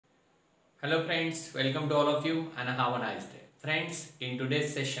Hello friends, welcome to all of you and have a nice day. Friends, in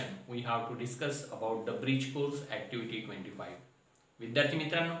today's session we have to discuss about the bridge course activity 25. विद्यार्थी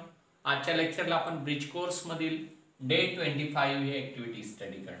मित्रांनो, आजच्या लेक्चरला आपण bridge course मधील day 25 ही activity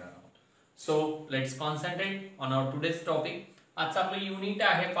study करणार आहोत. So let's concentrate on our today's topic. आजचा आपलं unit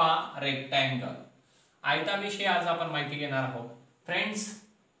आहे पहा रेक्टँगल. आयताविषयी आज आपण माहिती घेणार आहोत. Friends,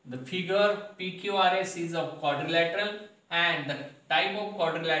 the figure PQRS is a quadrilateral and the type of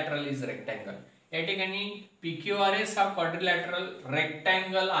quadrilateral is rectangle. या ठिकाणी PQRS हा quadrilateral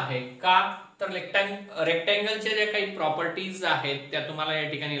rectangle आहे का तर रेक्टँगलचे जे काही प्रॉपर्टीज आहेत त्या तुम्हाला या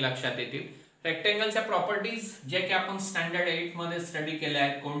ठिकाणी लक्षात येतील. रेक्टँगलच्या प्रॉपर्टीज जे की आपण स्टँडर्ड 8 मध्ये स्टडी केल्या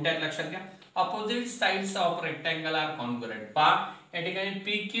आहेत. कोणत्या लक्षात घ्या. Opposite sides of rectangle R congruent. पहा या ठिकाणी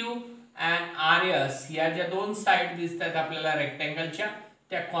PQ and RS या ज्या दोन साइड दिसतात आपल्याला रेक्टँगलच्या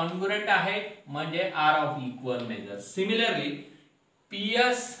त्या कॉन्ग्रुएंट आहे म्हणजे R of equal major. Similarly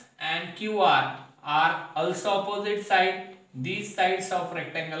PS and QR are also opposite side. These sides of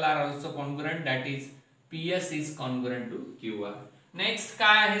rectangle are also congruent, that is PS is congruent to QR. Next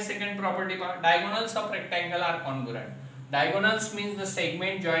काय आहे सेकंड प्रॉपर्टी पहा. Diagonals of rectangle are congruent. Diagonals means the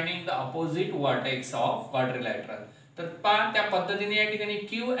segment joining the opposite vertex of quadrilateral. तर पहा त्या पद्धतीने या ठिकाणी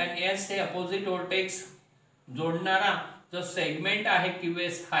Q and S हे opposite vertex जोडणारा जो सेगमेंट आहे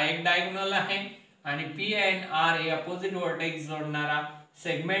QS हा एक डायगोनल आहे आणि P and R हे अपोजिट वर्टेक्स जोडणारा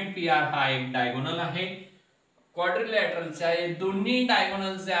सेगमेंट PR हा एक डायगोनल आहे. क्वाड्रिलॅटरलच्या हे दोन्ही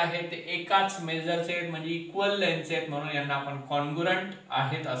डायगोनल्स जे आहेत ते एकाच मेजरचे आहेत म्हणजे इक्वल लेंथचे आहेत म्हणून यांना आपण कॉन्ग्रुएंट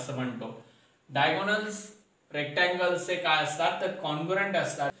आहेत असं म्हणतो. डायगोनल्स रेक्टँगल्सचे काय असतात तर कॉन्ग्रुएंट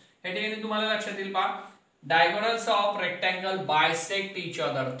असतात. या ठिकाणी तुम्हाला लक्षात येईल पहा diagonals of rectangle bisect each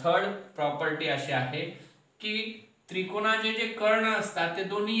other. Third property अशी आहे की त्रिकोणाचे जे कर्ण असतात ते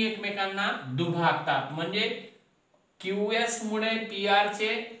दोन्ही एकमेकांना दुभागतात म्हणजे QS मुळे PR चे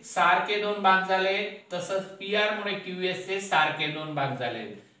सारखे दोन भाग झाले तसंच PR मुळे QS चे सारखे दोन भाग झाले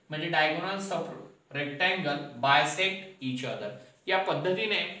म्हणजे diagonals of rectangle bisect each other. या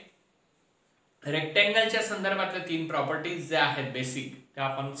पद्धतीने रेक्टँगलच्या संदर्भातल्या तीन प्रॉपर्टीज जे आहेत बेसिक त्या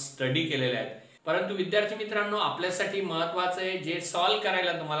आपण स्टडी केलेल्या आहेत. परंतु विद्यार्थी मित्रांनो आपल्यासाठी महत्त्वाचं आहे जे सॉल्व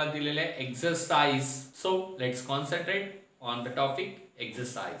करायला तुम्हाला दिलेले exercise. So let's concentrate on the topic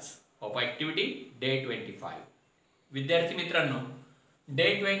exercise of activity day 25. विद्यार्थी मित्रांनो डे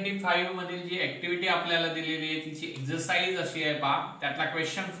 25 मधील जी ऍक्टिव्हिटी आपल्याला दिलेली आहे तिची एक्सरसाइज अशी आहे पहा. त्यातला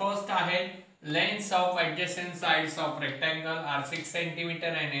क्वेश्चन फर्स्ट आहे lengths of adjacent sides of rectangle R 6 cm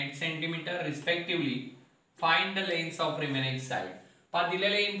and 8 cm respectively. Find the lengths of remaining side. पहा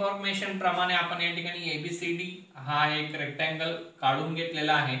दिलेल्या इन्फॉर्मेशन प्रमाणे आपण या ठिकाणी ABCD हा एक रेक्टँगल काढून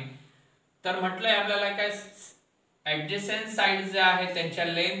घेतलेला आहे. तर म्हटलंय आपल्याला काय ऍडजसेंट साइड जे आहेत त्यांच्या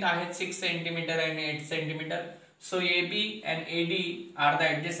लेंथ आहेत 6 cm आणि 8 cm. So AB and AD R the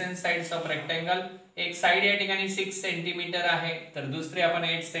adjacent sides of rectangle. एक साइड या ठिकाणी 6 cm आहे तर दुसरी आपण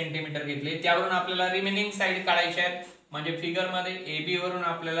 8 cm घेतली. त्यावरून आपल्याला रिमेनिंग साइड काढायची आहे म्हणजे फिगर मध्ये AB वरून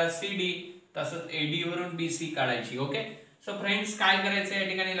आपल्याला CD तसंच AD वरून BC काढायची. ओके. सो फ्रेंड्स काय करायचं या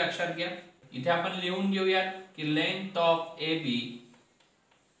ठिकाणी लक्षात घ्या. इथे आपण लिहून घेऊयात की length of AB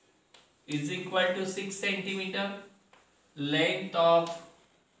is equal to 6 cm. Length of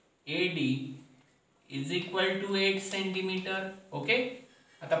AD is equal to 8 cm. Okay.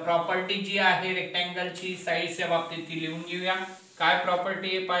 आता प्रॉपर्टी जी आहे रेक्टँगलची साइडच्या बाबतीत ती लिहून घेऊया. काय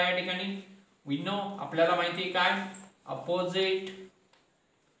प्रॉपर्टी आहे पहा या ठिकाणी. वी नो आपल्याला माहिती आहे काय opposite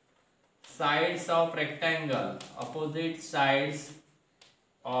sides of rectangle. Opposite sides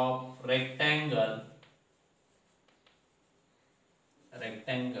of rectangle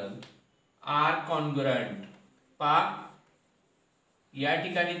are congruent. पहा या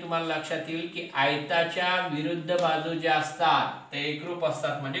ठिकाणी तुम्हाला लक्षात येईल की आयताच्या विरुद्ध बाजू ज्या असतात ते एकरूप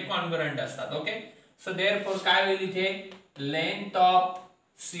असतात म्हणजे कॉन्ग्रुएंट असतात. ओके. सो देअरफॉर काय होईल इथे लेंथ ऑफ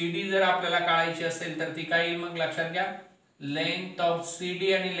CD जर आपल्याला काढायची असेल तर ती काय येईल मग लक्षात घ्या. लेंथ ऑफ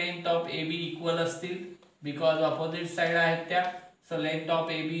CD आणि लेंथ ऑफ AB इक्वल असतील बिकॉज ऑपोजिट साइड आहेत त्या. So length of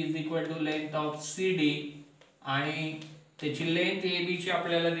AB is equal to length of CD आणि त्याची लेंथ AB ची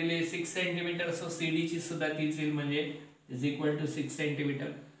आपल्याला दिली 6 cm. सो CD ची सुद्धा तीच येईल म्हणजे is equal to 6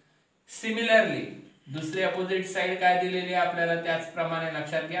 cm. Similarly दुसरी अपोजिट साइड काय दिलेली आहे आपल्याला त्याचप्रमाणे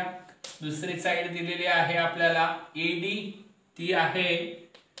लक्षात घ्या. दुसरी साइड दिलेली आहे आपल्याला AD ती आहे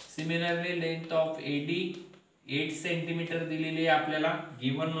similarly length of AD 8 cm दिलेली आहे आपल्याला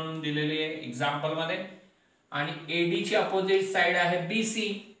गिवन म्हणून दिलेली आहे एग्जांपल मध्ये आणि AD ची अपोजिट साइड आहे BC.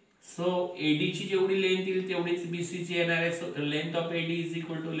 सो AD ची जेवढी लेंथ येईल तेवढीच BC ची येणार आहे. So length of AD is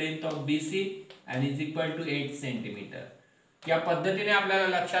equal to length of BC and is equal to 8 cm. या पद्धतीने आपल्याला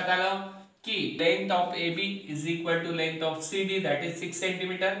लक्षात आलं की length of AB is equal to length of CD that is 6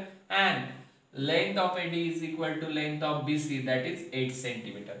 cm and length of AD is equal to length of BC that is 8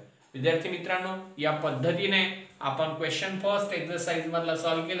 cm. विद्यार्थी मित्रांनो, या पद्धतीने आपण क्वेश्चन फर्स्ट एक्सरसाइज मधला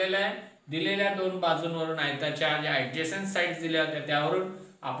सॉल्व केलेला आहे. दिलेल्या दोन बाजूंवरून आयताच्या ज्या ऍडजसेंट साइड्स दिल्या होत्या त्यावरून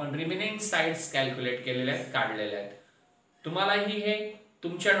आपण रिमेनिंग साइड्स कॅल्क्युलेट केलेल्या आहेत, काढलेल्या आहेत. तुम्हालाही हे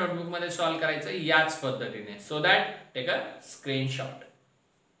तुमच्या नोटबुक मध्ये सॉल्व करायचं याच पद्धतीने. So that take a screenshot.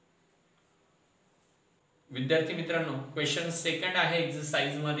 विद्यार्थी मित्रांनो, क्वेश्चन सेकंड आहे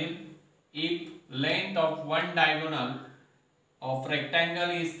एक्सरसाइज मधील. If length of one diagonal of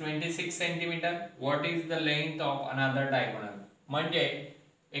rectangle is 26 cm, what is the length of another diagonal. म्हणजे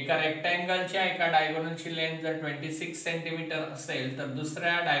एका रेक्टँगलच्या एका डायगोनलची लेंथ जर 26 cm असेल तर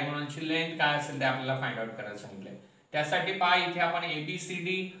दुसऱ्या डायगोनलची लेंथ काय असेल ते आपल्याला फाइंड आउट करायला सांगितले. त्यासाठी पहा, इथे आपण ABCD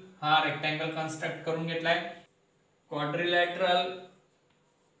हा रेक्टँगल कन्स्ट्रक्ट करून घेतलाय. क्वाड्रिलॅटरल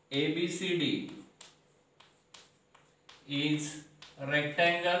ABCD is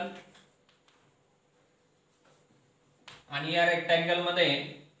rectangle आणि या रेक्टँगल मध्ये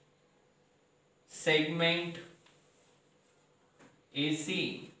segment AC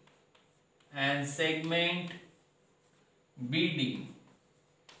and segment BD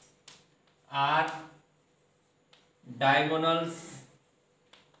are diagonals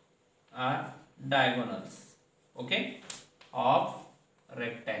okay of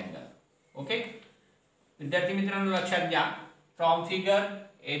rectangle. okay विद्यार्थी मित्रांनो, लक्षात घ्या, from figure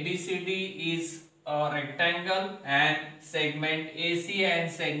ABCD is a rectangle and segment AC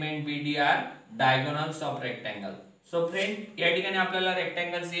and segment BD are diagonals of rectangle. So friend, या ठिकाणी आपल्याला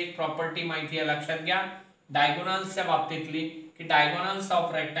रेक्टँगलची एक प्रॉपर्टी माहिती आहे, लक्षात घ्या. डायगोनल्सच्या बाबतीतली की diagonals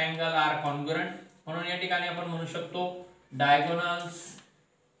of rectangle R congruent. म्हणून या ठिकाणी आपण म्हणू शकतो diagonals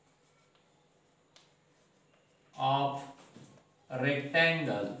of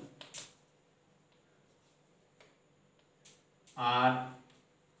rectangle R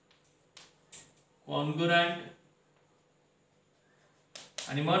congruent.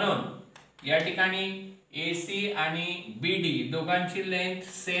 आणि म्हणून या ठिकाणी AC आणि BD दोघांची लेंथ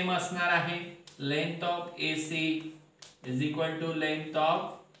सेम असणार आहे. Length of AC is equal to length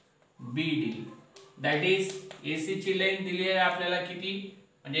of BD. That is AC ची लेंथ दिली आहे आपल्याला किती,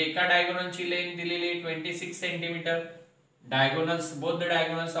 म्हणजे एका डायगोनलची लेंथ दिलेली आहे 26 cm. Diagonals, both the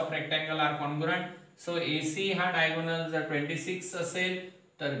diagonals of rectangle R congruent. So AC हा डायगोनल जर 26 असेल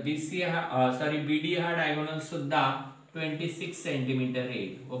तर BD हा डायगोनल सुद्धा 26 cm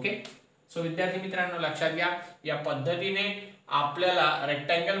येईल. ओके. सो विद्यार्थी मित्रांनो, लक्षात घ्या, या पद्धतीने आपल्याला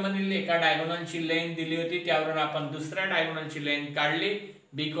रेक्टँगल मधील एका डायगोनलची लेंथ दिली होती, त्यावरून आपण दुसऱ्या डायगोनलची लेंथ काढली.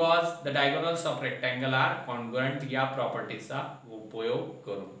 Because the diagonals of rectangle R congruent या प्रॉपर्टीचा उपयोग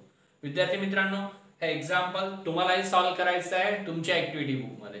करून. विद्यार्थी मित्रांनो, हे एक्झाम्पल तुम्हालाही सॉल्व करायचं आहे तुमच्या ऍक्टिव्हिटी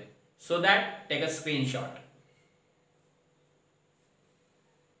बुक मध्ये. So that take a screenshot.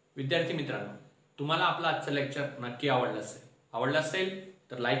 विद्यार्थी मित्रांनो, तुम्हाला आपलं आजचं लेक्चर नक्की आवडलं असेल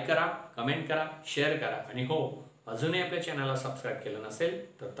तर लाईक करा, कमेंट करा, शेअर करा आणि हो, अजूनही आपल्या चॅनलला सबस्क्राइब केलं नसेल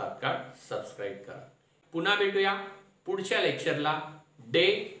तर तात्काळ सबस्क्राइब करा. पुन्हा भेटूया पुढच्या लेक्चरला डे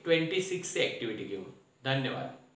 26 ची ऍक्टिव्हिटी घेऊन. धन्यवाद.